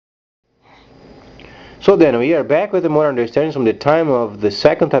So then, we are back with more understanding from the time of the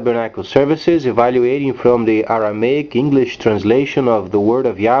Second Tabernacle services, evaluating from the Aramaic English translation of the Word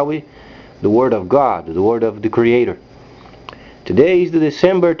of Yahweh, the Word of God, the Word of the Creator. Today is the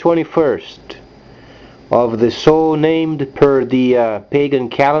December 21st of the so named per the pagan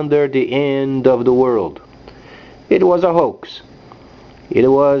calendar, the end of the world. It was a hoax. It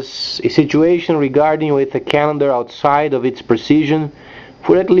was a situation regarding with a calendar outside of its precision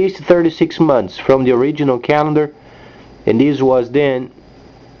for at least 36 months from the original calendar, and this was then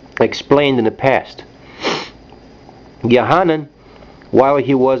explained in the past. Yohanan, while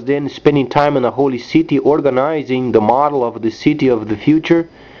he was then spending time in the holy city organizing the model of the city of the future,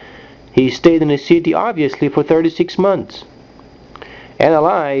 he stayed in the city obviously for 36 months.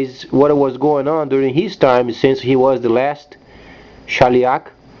 Analyze what was going on during his time, since he was the last Shaliach,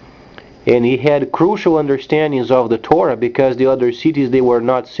 and he had crucial understandings of the Torah because the other cities, they were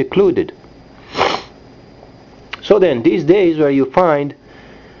not secluded. So then, these days where you find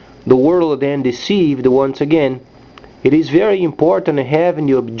the world then deceived once again, it is very important to have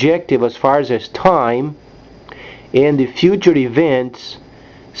the objective as far as time and the future events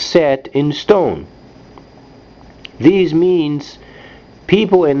set in stone. This means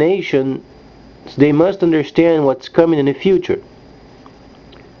people and nations, they must understand what's coming in the future.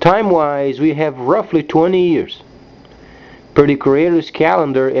 Time-wise, we have roughly 20 years. Per the Creator's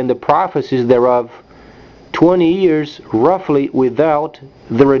calendar and the prophecies thereof, 20 years roughly without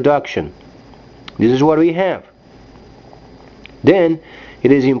the reduction. This is what we have. Then,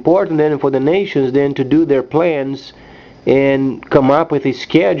 it is important then for the nations then to do their plans and come up with a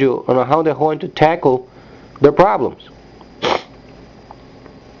schedule on how they're going to tackle their problems.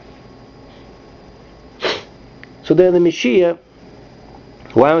 So then the Messiah,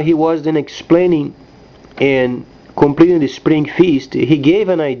 while he was then explaining and completing the spring feast, he gave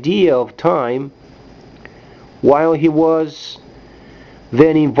an idea of time while he was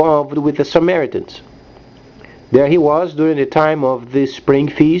then involved with the Samaritans. There he was during the time of the spring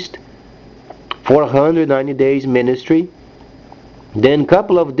feast, 490 days ministry. Then a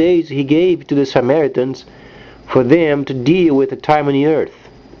couple of days he gave to the Samaritans for them to deal with the time on the earth.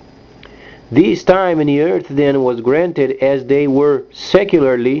 This time in the earth then was granted as they were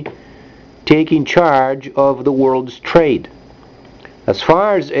secularly taking charge of the world's trade. As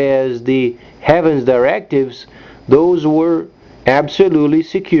far as the heavens directives, those were absolutely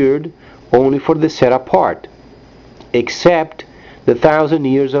secured only for the set apart, except the 1,000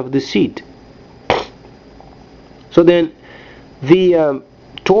 years of deceit. So then the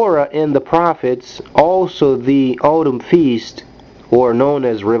Torah and the prophets, also the autumn feast, or known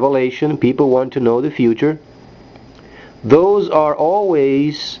as Revelation, people want to know the future, those are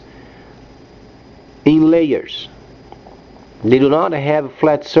always in layers. They do not have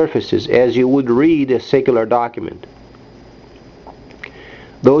flat surfaces as you would read a secular document.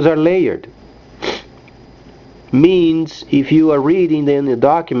 Those are layered. Means if you are reading then the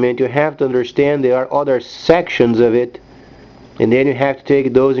document, you have to understand there are other sections of it, and then you have to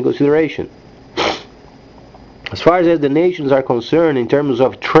take those in consideration. As far as the nations are concerned, in terms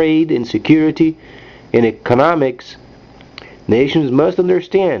of trade and security and economics, nations must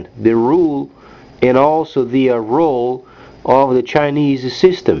understand the rule and also the role of the Chinese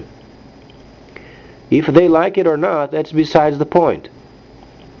system. If they like it or not, that's besides the point.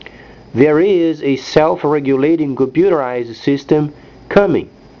 There is a self-regulating computerized system coming.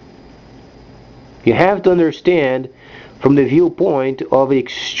 You have to understand from the viewpoint of an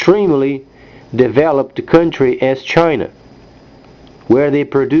extremely developed country as China, where they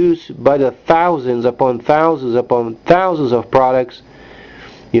produce by the thousands upon thousands upon thousands of products.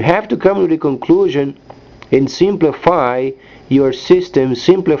 You have to come to the conclusion and simplify your system,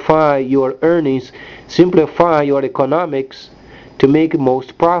 simplify your earnings, simplify your economics to make it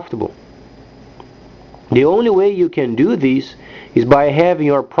most profitable. The only way you can do this is by having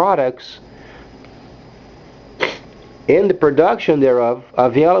your products and the production thereof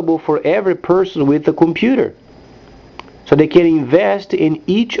available for every person with a computer, so they can invest in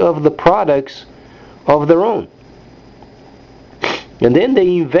each of the products of their own. And then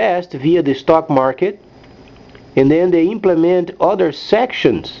they invest via the stock market, and then they implement other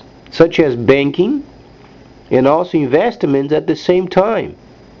sections such as banking and also investments at the same time.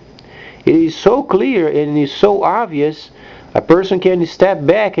 It is so clear and it is so obvious, a person can step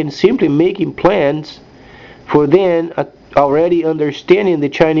back and simply making plans for then already understanding the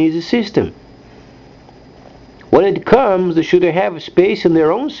Chinese system. When it comes, they should have space in their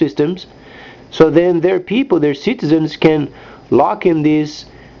own systems, so then their people, their citizens, can lock in this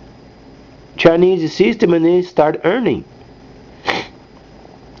Chinese system and then start earning.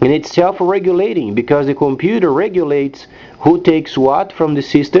 And it's self-regulating because the computer regulates who takes what from the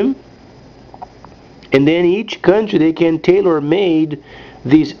system. And then each country, they can tailor-made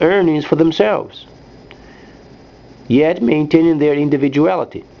these earnings for themselves, yet maintaining their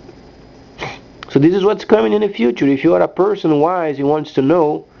individuality. So this is what's coming in the future. If you are a person wise who wants to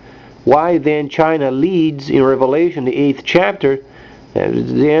know why then China leads in Revelation, the 8th chapter,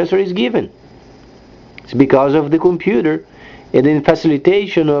 the answer is given. It's because of the computer and the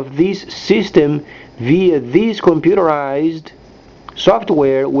facilitation of this system via this computerized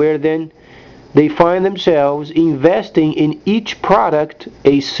software, where then they find themselves investing in each product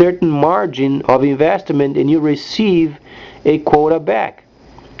a certain margin of investment, and you receive a quota back.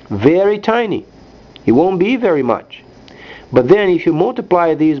 Very tiny. It won't be very much. But then if you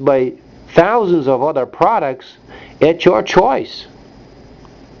multiply these by thousands of other products at your choice,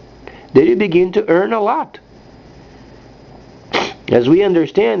 then you begin to earn a lot. As we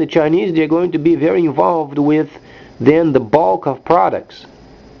understand, the Chinese, they're going to be very involved with then the bulk of products.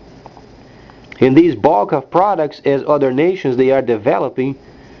 In these bulk of products, as other nations they are developing,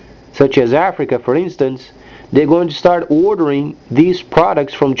 such as Africa for instance, they're going to start ordering these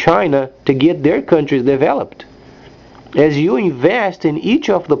products from China to get their countries developed. As you invest in each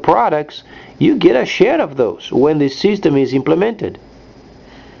of the products, you get a share of those when the system is implemented.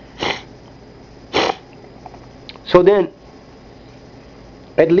 So then,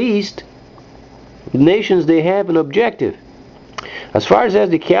 at least, nations, they have an objective. As far as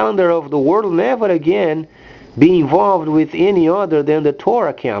the calendar of the world, never again be involved with any other than the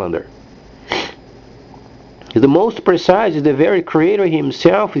Torah calendar. The most precise is the very Creator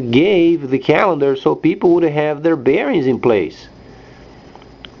Himself gave the calendar so people would have their bearings in place.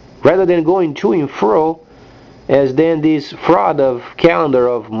 Rather than going to and fro, as then this fraud of calendar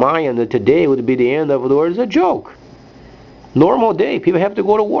of Mayan that today would be the end of the world is a joke. Normal day, people have to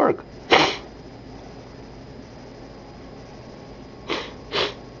go to work.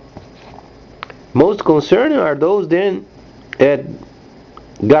 Most concerning are those then that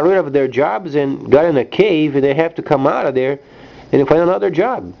got rid of their jobs and got in a cave, and they have to come out of there and find another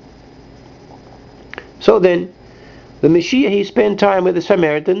job. So then, the Messiah, he spent time with the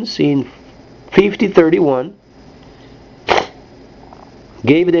Samaritans in 50:31,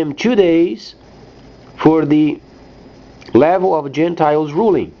 gave them 2 days for the level of Gentiles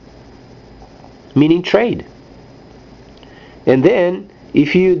ruling, meaning trade. And then,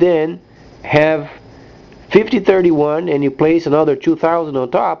 if you then have 50:31 and you place another 2,000 on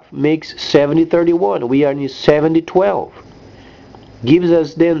top, makes 70:31. We are in 70:12. Gives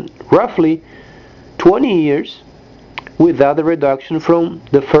us then roughly 20 years without the reduction from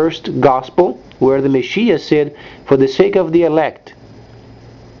the first gospel, where the Messiah said, for the sake of the elect.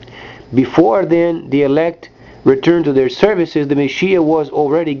 Before then the elect returned to their services, the Messiah was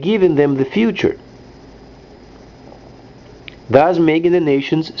already giving them the future, thus making the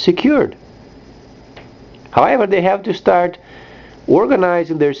nations secured. However, they have to start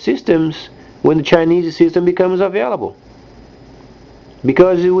organizing their systems when the Chinese system becomes available,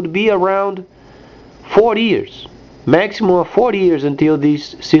 because it would be around 40 years, maximum of 40 years until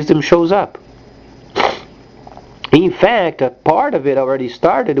this system shows up. In fact, a part of it already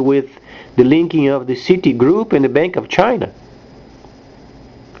started with the linking of the Citi Group and the Bank of China.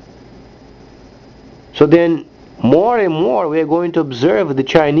 So then, more and more we are going to observe the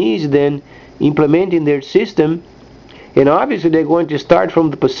Chinese then implementing their system, and obviously they're going to start from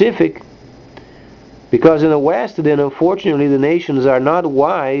the Pacific, because in the West then unfortunately the nations are not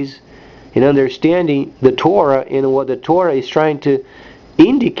wise in understanding the Torah and what the Torah is trying to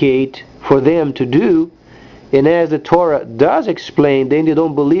indicate for them to do. And as the Torah does explain, then they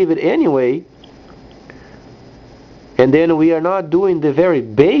don't believe it anyway. And then we are not doing the very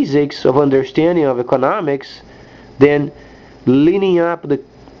basics of understanding of economics, then leaning up the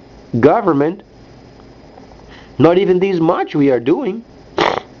government. Not even this much we are doing,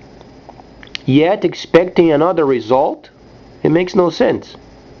 yet expecting another result. It makes no sense.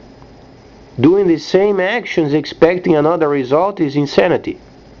 Doing the same actions expecting another result is insanity.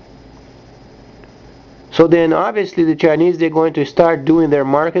 So then obviously the Chinese, they're going to start doing their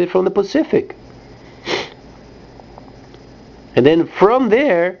market from the Pacific. And then from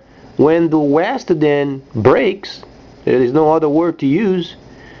there, when the West then breaks, there is no other word to use,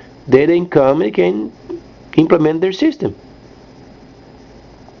 they then come and can implement their system.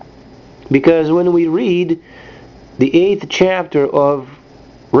 Because when we read the 8th chapter of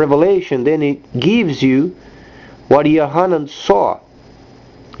Revelation, then it gives you what Yohanan saw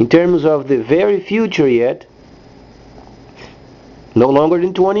in terms of the very future yet, no longer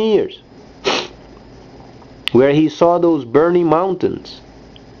than 20 years, where he saw those burning mountains.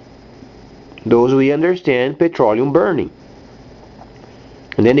 Those we understand, petroleum burning.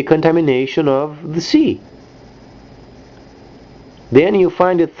 And then the contamination of the sea. Then you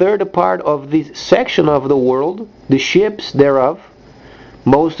find the third part of this section of the world, the ships thereof,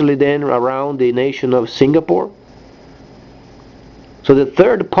 mostly then around the nation of Singapore. So the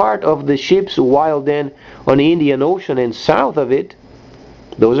third part of the ships, while then on the Indian Ocean and south of it,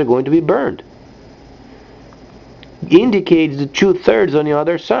 those are going to be burned. Indicates the 2/3 on the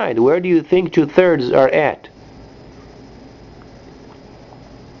other side. Where do you think 2/3 are at?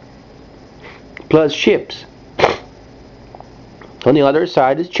 Plus ships. On the other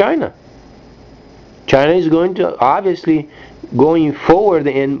side is China. China is going to obviously going forward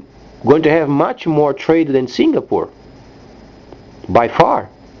and going to have much more trade than Singapore. By far.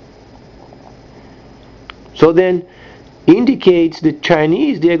 So then indicates the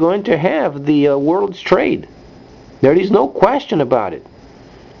Chinese, they are going to have the world's trade. There is no question about it.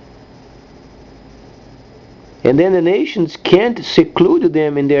 And then the nations can't seclude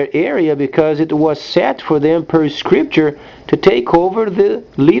them in their area because it was set for them per scripture to take over the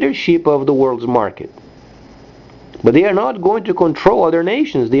leadership of the world's market. But they are not going to control other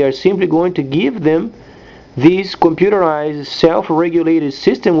nations. They are simply going to give them this computerized, self-regulated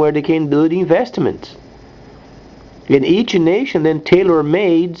system where they can do the investments. And each nation then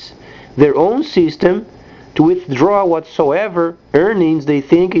tailor-made their own system to withdraw whatsoever earnings they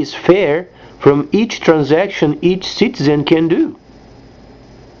think is fair from each transaction each citizen can do.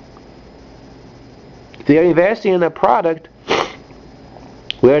 If they are investing in a product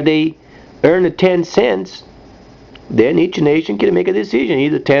where they earn 10 cents, then each nation can make a decision,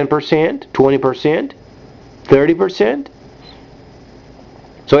 either 10%, 20%, 30%.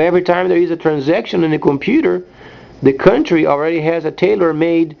 So every time there is a transaction in the computer, the country already has a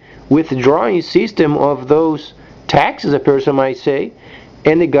tailor-made withdrawing system of those taxes, a person might say,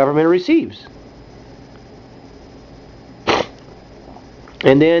 and the government receives.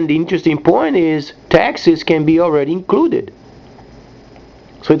 And then the interesting point is taxes can be already included.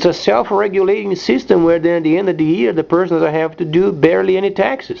 So it's a self-regulating system where then at the end of the year the person doesn't have to do barely any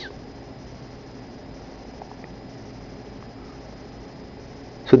taxes.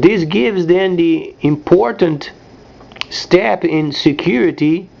 So this gives then the important step in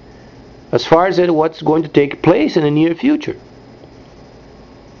security as far as what's going to take place in the near future.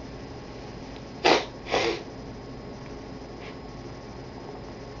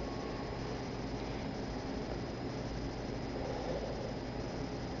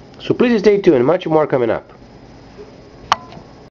 So please stay tuned, much more coming up.